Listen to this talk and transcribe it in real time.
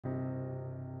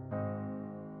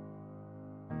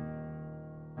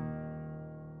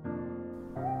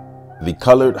The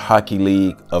Colored Hockey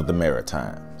League of the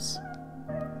Maritimes.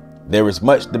 There is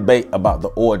much debate about the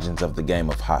origins of the game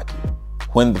of hockey,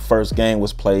 when the first game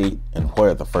was played and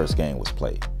where the first game was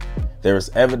played. There is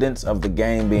evidence of the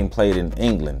game being played in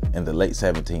England in the late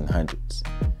 1700s.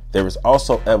 There is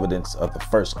also evidence of the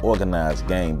first organized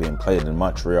game being played in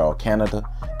Montreal, Canada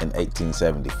in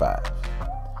 1875.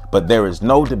 But there is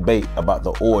no debate about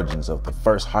the origins of the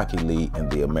first hockey league in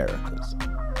the Americas.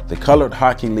 The Colored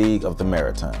Hockey League of the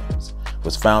Maritimes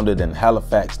was founded in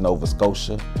Halifax, Nova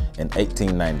Scotia in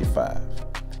 1895.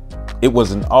 It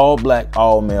was an all-black,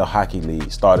 all-male hockey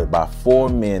league started by four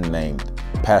men named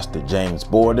Pastor James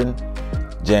Borden,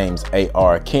 James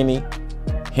A.R. Kinney,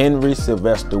 Henry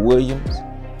Sylvester Williams,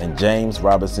 and James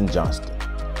Robinson Johnston.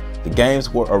 The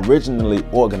games were originally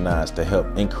organized to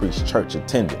help increase church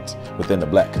attendance within the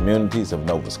black communities of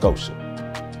Nova Scotia.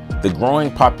 The growing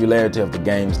popularity of the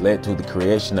games led to the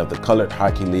creation of the Colored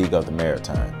Hockey League of the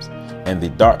Maritimes, and the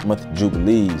Dartmouth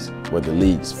Jubilees were the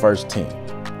league's first team.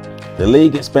 The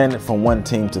league expanded from one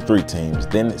team to three teams,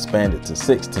 then expanded to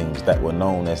six teams that were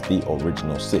known as the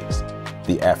Original Six: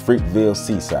 the Africville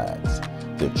Seasides,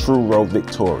 the Truro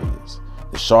Victorias,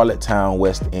 the Charlottetown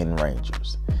West End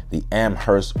Rangers, the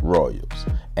Amherst Royals,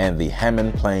 and the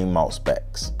Hammond Plain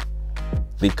Mossbacks.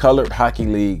 The Colored Hockey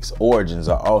League's origins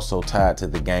are also tied to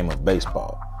the game of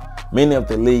baseball. Many of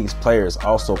the league's players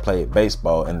also played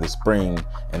baseball in the spring,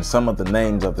 and some of the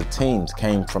names of the teams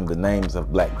came from the names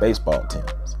of black baseball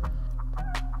teams.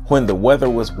 When the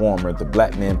weather was warmer, the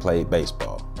black men played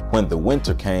baseball. When the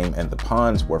winter came and the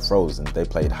ponds were frozen, they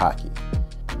played hockey.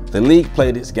 The league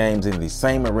played its games in the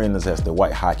same arenas as the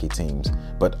white hockey teams,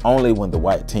 but only when the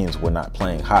white teams were not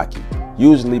playing hockey,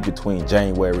 usually between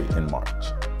January and March.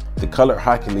 The Colored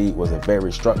Hockey League was a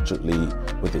very structured league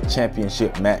with a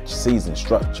championship match season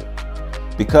structure.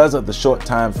 Because of the short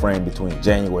time frame between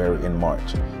January and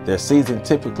March, their season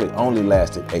typically only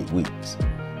lasted 8 weeks.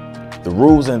 The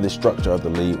rules and the structure of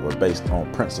the league were based on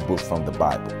principles from the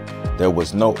Bible. There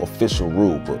was no official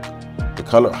rule book. The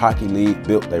Colored Hockey League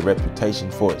built a reputation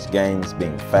for its games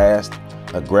being fast,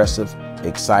 aggressive,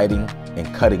 exciting,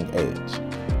 and cutting edge.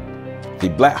 The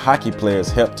black hockey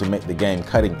players helped to make the game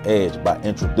cutting edge by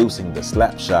introducing the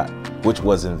slap shot, which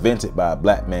was invented by a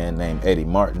black man named Eddie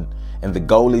Martin, and the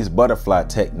goalie's butterfly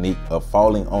technique of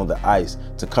falling on the ice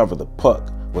to cover the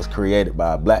puck was created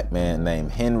by a black man named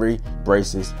Henry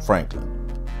Braces Franklin.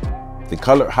 The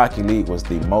Colored Hockey League was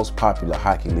the most popular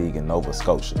hockey league in Nova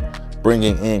Scotia,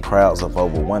 bringing in crowds of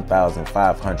over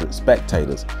 1,500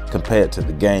 spectators compared to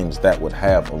the games that would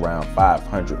have around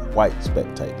 500 white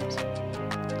spectators.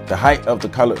 The height of the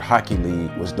Colored Hockey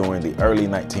League was during the early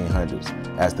 1900s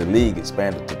as the league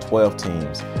expanded to 12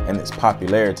 teams and its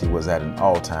popularity was at an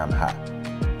all-time high.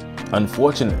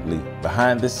 Unfortunately,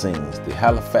 behind the scenes, the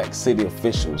Halifax city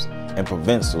officials and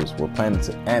provincials were planning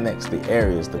to annex the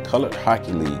areas the Colored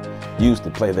Hockey League used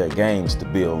to play their games to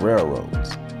build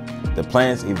railroads. The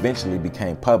plans eventually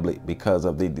became public because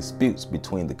of the disputes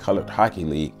between the Colored Hockey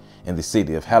League and the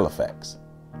city of Halifax.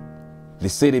 The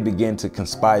city began to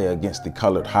conspire against the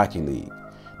Colored Hockey League.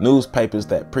 Newspapers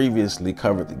that previously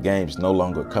covered the games no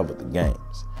longer covered the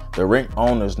games. The rink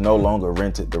owners no longer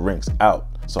rented the rinks out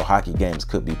so hockey games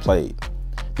could be played.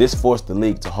 This forced the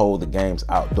league to hold the games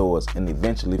outdoors and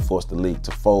eventually forced the league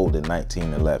to fold in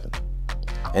 1911.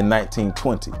 In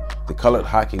 1920, the Colored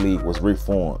Hockey League was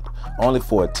reformed, only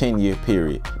for a 10-year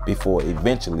period before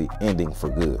eventually ending for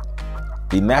good.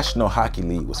 The National Hockey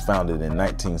League was founded in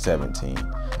 1917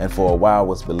 and for a while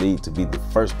was believed to be the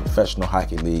first professional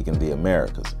hockey league in the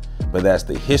Americas. But as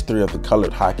the history of the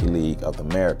Colored Hockey League of the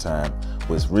Maritime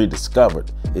was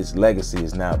rediscovered, its legacy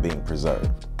is now being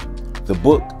preserved. The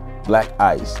book, Black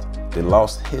Iced: The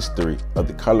Lost History of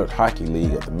the Colored Hockey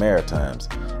League of the Maritimes,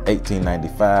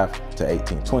 1895 to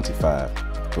 1825,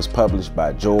 was published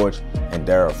by George and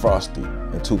Darrell Frosty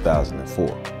in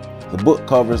 2004. The book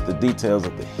covers the details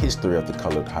of the history of the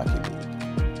Colored Hockey League.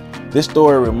 This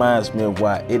story reminds me of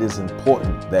why it is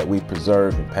important that we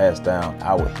preserve and pass down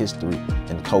our history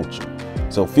and culture,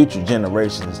 so future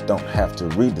generations don't have to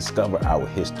rediscover our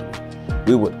history.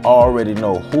 We would already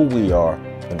know who we are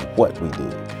and what we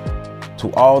did.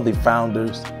 To all the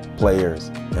founders,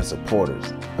 players, and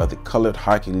supporters of the Colored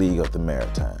Hockey League of the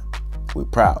Maritime, we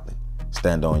proudly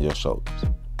stand on your shoulders.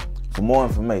 For more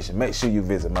information, make sure you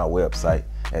visit my website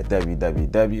at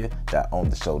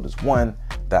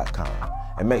www.ontheshoulders1.com.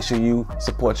 And make sure you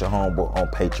support your homeboy on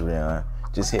Patreon.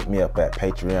 Just hit me up at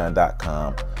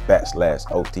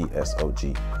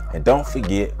patreon.com/OTSOG. And don't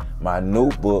forget, my new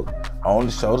book, On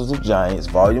the Shoulders of Giants,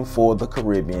 Volume 4, The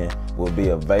Caribbean, will be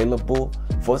available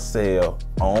for sale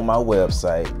on my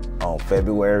website on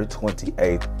February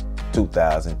 28th,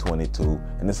 2022,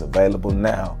 and it's available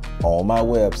now on my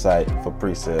website for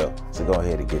pre-sale. So go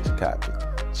ahead and get your copy.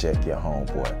 Check your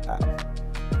homeboy out.